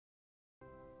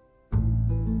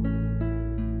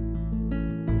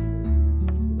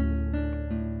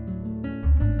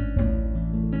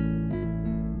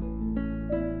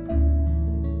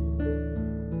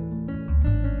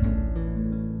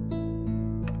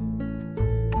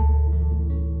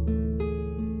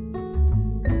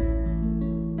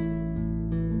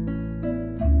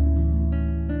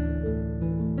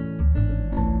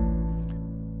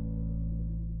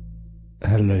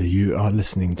Hello, you are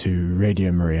listening to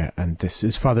Radio Maria, and this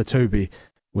is Father Toby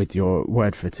with your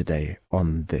word for today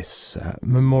on this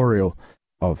memorial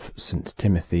of St.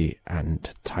 Timothy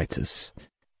and Titus.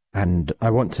 And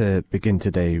I want to begin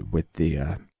today with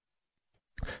the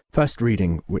first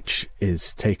reading, which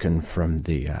is taken from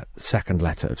the second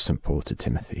letter of St. Paul to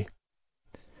Timothy.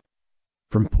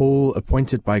 From Paul,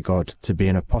 appointed by God to be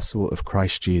an apostle of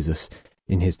Christ Jesus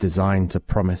in his design to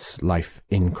promise life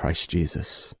in Christ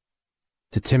Jesus.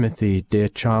 To Timothy, dear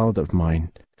child of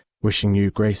mine, wishing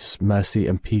you grace, mercy,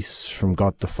 and peace from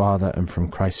God the Father and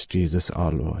from Christ Jesus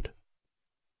our Lord.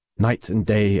 Night and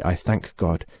day I thank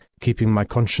God, keeping my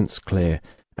conscience clear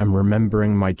and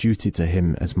remembering my duty to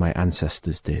him as my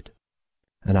ancestors did.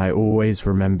 And I always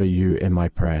remember you in my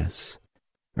prayers.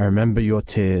 I remember your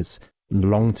tears and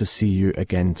long to see you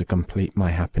again to complete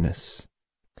my happiness.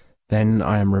 Then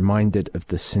I am reminded of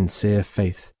the sincere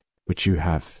faith which you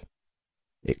have.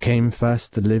 It came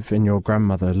first to live in your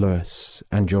grandmother Lois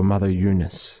and your mother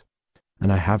Eunice,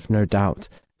 and I have no doubt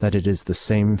that it is the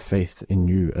same faith in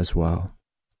you as well.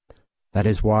 That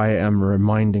is why I am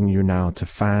reminding you now to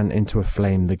fan into a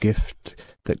flame the gift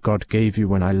that God gave you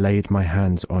when I laid my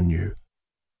hands on you.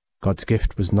 God's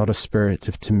gift was not a spirit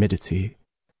of timidity,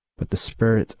 but the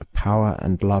spirit of power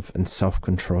and love and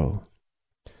self-control.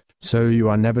 So you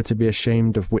are never to be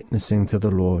ashamed of witnessing to the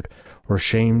Lord, or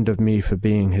ashamed of me for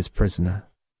being his prisoner.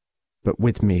 But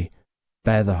with me,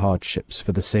 bear the hardships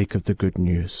for the sake of the good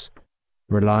news,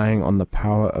 relying on the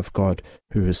power of God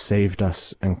who has saved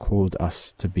us and called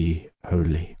us to be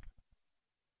holy.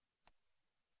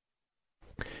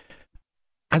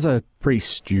 As a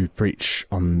priest, you preach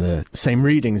on the same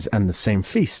readings and the same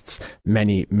feasts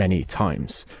many, many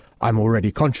times. I'm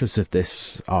already conscious of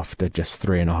this after just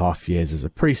 3.5 years as a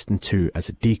priest and 2 as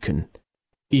a deacon,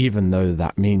 even though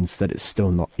that means that it's still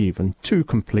not even 2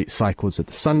 complete cycles of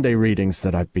the Sunday readings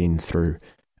that I've been through,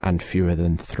 and fewer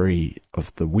than 3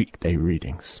 of the weekday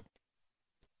readings.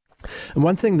 And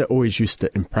one thing that always used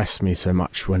to impress me so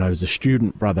much when I was a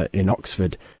student brother in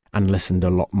Oxford and listened a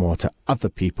lot more to other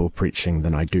people preaching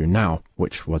than I do now,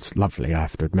 which was lovely, I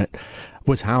have to admit,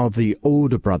 was how the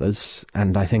older brothers,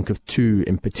 and I think of 2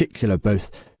 in particular,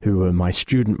 both who were my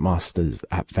student masters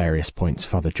at various points,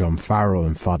 Father John Farrell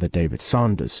and Father David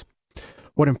Sanders.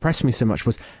 What impressed me so much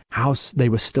was how they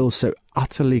were still so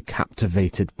utterly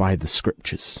captivated by the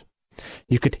scriptures.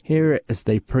 You could hear it as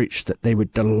they preached that they were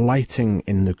delighting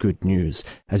in the good news,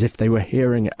 as if they were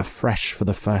hearing it afresh for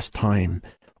the first time,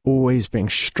 always being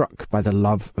struck by the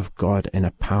love of God in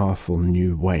a powerful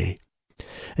new way.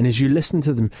 And as you listened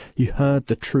to them, you heard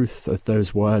the truth of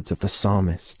those words of the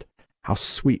psalmist. How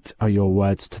sweet are your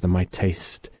words to my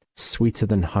taste, sweeter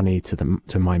than honey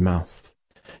to my mouth.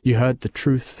 You heard the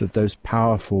truth of those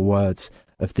powerful words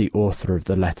of the author of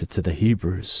the letter to the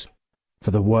Hebrews. For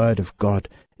the word of God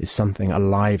is something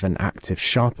alive and active,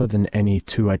 sharper than any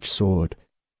 2-edged sword,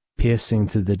 piercing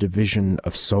to the division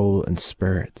of soul and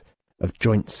spirit, of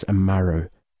joints and marrow,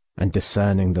 and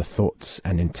discerning the thoughts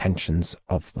and intentions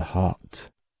of the heart.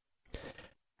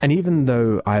 And even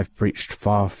though I have preached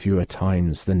far fewer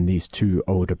times than these 2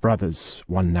 older brothers,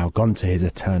 one now gone to his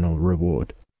eternal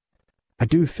reward, I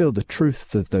do feel the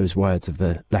truth of those words of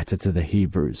the letter to the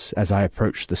Hebrews as I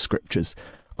approach the scriptures,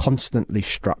 constantly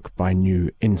struck by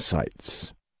new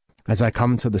insights. As I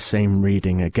come to the same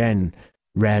reading again,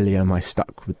 rarely am I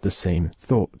stuck with the same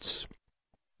thoughts.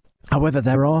 However,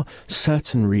 there are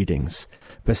certain readings,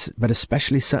 but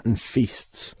especially certain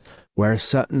feasts, where a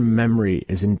certain memory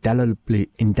is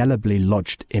indelibly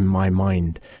lodged in my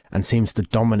mind and seems to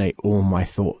dominate all my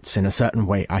thoughts in a certain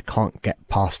way. I can't get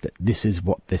past it. This is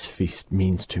what this feast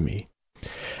means to me.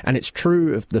 And it's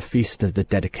true of the feast of the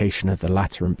dedication of the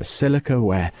Lateran Basilica,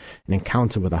 where an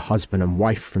encounter with a husband and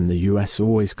wife from the US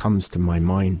always comes to my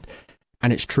mind.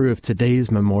 And it's true of today's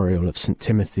memorial of St.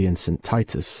 Timothy and St.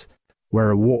 Titus,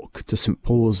 where a walk to St.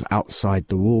 Paul's outside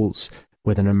the walls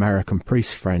with an American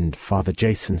priest friend, Father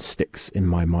Jason, sticks in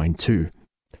my mind too.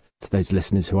 To those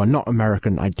listeners who are not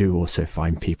American, I do also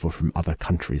find people from other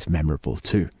countries memorable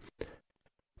too.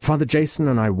 Father Jason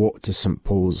and I walked to St.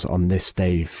 Paul's on this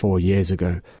day 4 years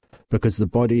ago because the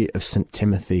body of St.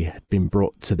 Timothy had been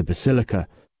brought to the Basilica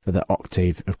for the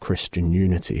octave of Christian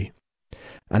unity.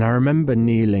 And I remember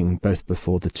kneeling both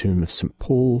before the tomb of St.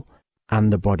 Paul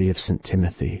and the body of St.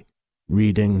 Timothy,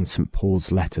 reading St.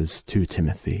 Paul's letters to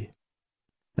Timothy.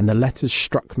 And the letters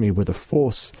struck me with a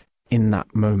force in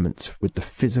that moment, with the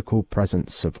physical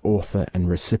presence of author and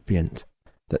recipient,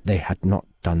 that they had not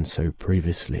done so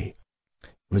previously.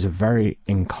 It was a very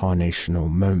incarnational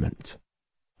moment.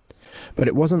 But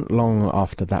it wasn't long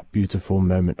after that beautiful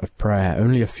moment of prayer,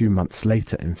 only a few months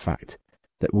later, in fact,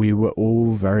 that we were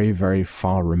all very, very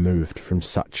far removed from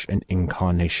such an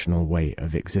incarnational way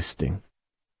of existing.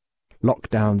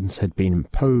 Lockdowns had been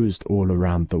imposed all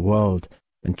around the world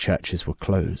and churches were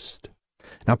closed.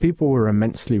 Now, people were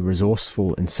immensely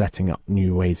resourceful in setting up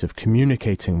new ways of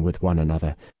communicating with one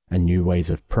another and new ways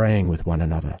of praying with one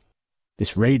another.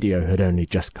 This radio had only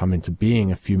just come into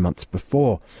being a few months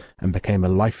before and became a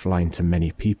lifeline to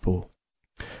many people.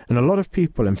 And a lot of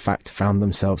people, in fact, found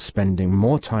themselves spending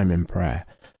more time in prayer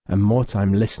and more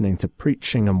time listening to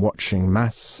preaching and watching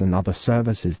Mass and other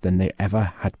services than they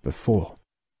ever had before.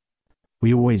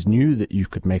 We always knew that you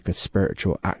could make a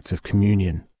spiritual act of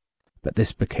communion, but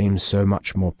this became so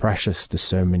much more precious to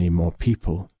so many more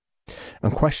people.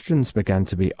 And questions began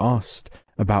to be asked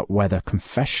about whether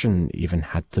confession even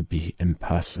had to be in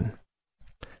person.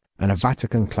 And a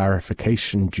Vatican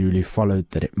clarification duly followed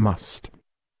that it must.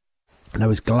 And I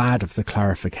was glad of the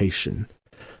clarification,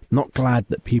 not glad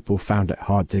that people found it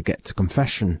hard to get to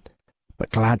confession,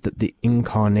 but glad that the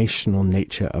incarnational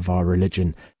nature of our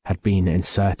religion had been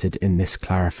inserted in this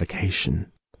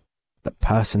clarification, that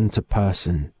person to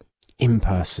person, in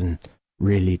person,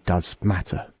 really does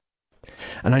matter.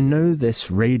 And I know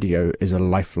this radio is a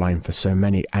lifeline for so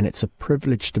many, and it's a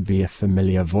privilege to be a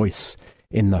familiar voice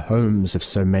in the homes of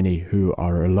so many who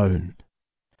are alone.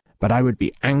 But I would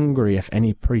be angry if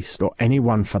any priest, or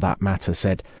anyone for that matter,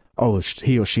 said, oh,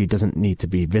 he or she doesn't need to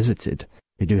be visited.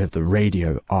 They do have the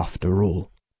radio after all.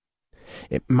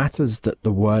 It matters that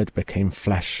the Word became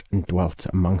flesh and dwelt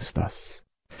amongst us.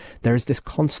 There is this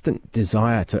constant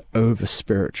desire to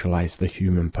over-spiritualize the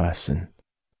human person,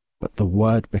 but the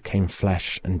Word became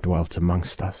flesh and dwelt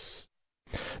amongst us.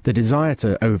 The desire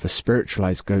to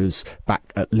over-spiritualize goes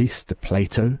back at least to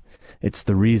Plato. It's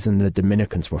the reason the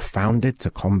Dominicans were founded, to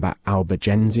combat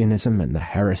Albigensianism and the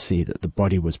heresy that the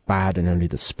body was bad and only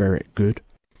the spirit good.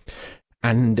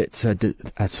 And it's a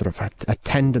sort of a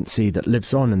tendency that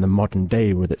lives on in the modern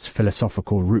day with its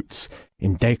philosophical roots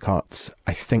in Descartes'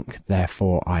 I think,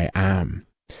 therefore I am.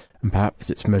 And perhaps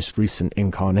its most recent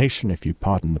incarnation, if you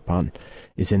pardon the pun,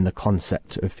 is in the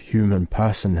concept of human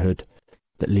personhood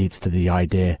that leads to the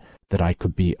idea that I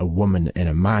could be a woman in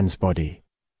a man's body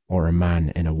or a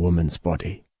man in a woman's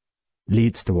body.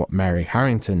 Leads to what Mary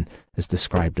Harrington has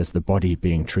described as the body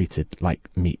being treated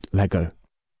like meat Lego.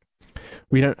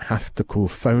 We don't have to call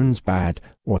phones bad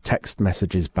or text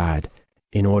messages bad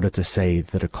in order to say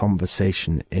that a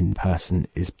conversation in person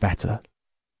is better.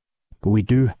 But we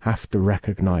do have to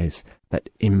recognize that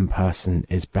in person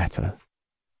is better.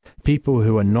 People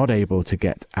who are not able to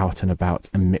get out and about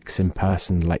and mix in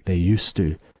person like they used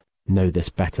to know this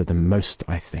better than most,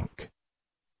 I think.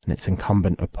 And it's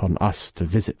incumbent upon us to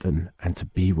visit them and to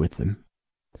be with them.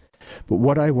 But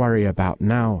what I worry about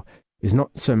now is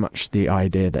not so much the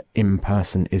idea that in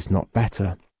person is not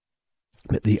better,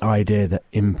 but the idea that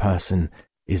in person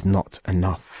is not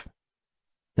enough.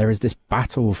 There is this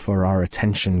battle for our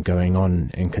attention going on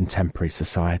in contemporary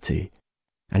society,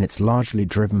 and it's largely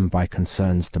driven by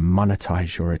concerns to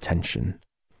monetize your attention.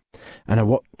 And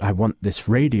I want this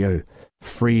radio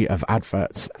free of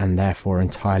adverts and therefore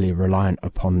entirely reliant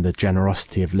upon the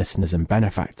generosity of listeners and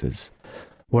benefactors.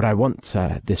 What I want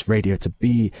this radio to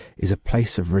be is a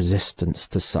place of resistance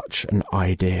to such an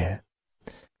idea.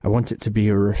 I want it to be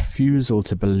a refusal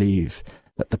to believe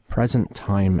that the present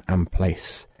time and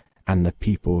place and the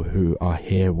people who are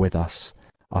here with us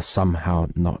are somehow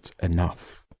not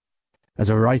enough. As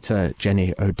a writer,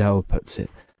 Jenny Odell, puts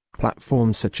it,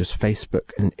 platforms such as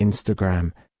Facebook and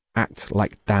Instagram act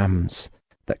like dams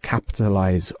that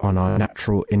capitalize on our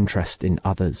natural interest in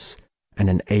others and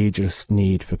an ageless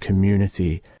need for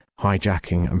community,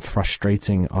 hijacking and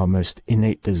frustrating our most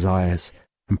innate desires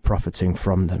and profiting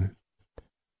from them.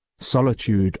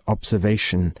 Solitude,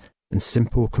 observation, and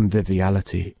simple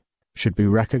conviviality should be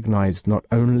recognized not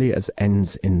only as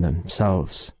ends in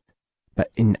themselves,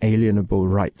 but inalienable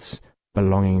rights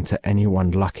belonging to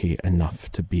anyone lucky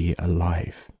enough to be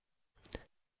alive.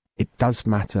 It does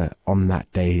matter on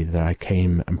that day that I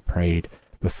came and prayed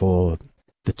before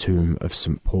the tomb of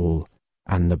St. Paul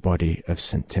and the body of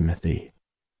St. Timothy.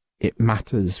 It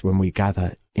matters when we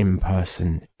gather in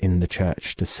person in the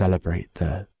church to celebrate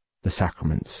the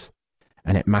sacraments.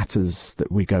 And it matters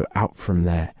that we go out from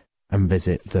there and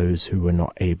visit those who were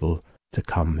not able to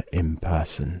come in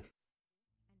person.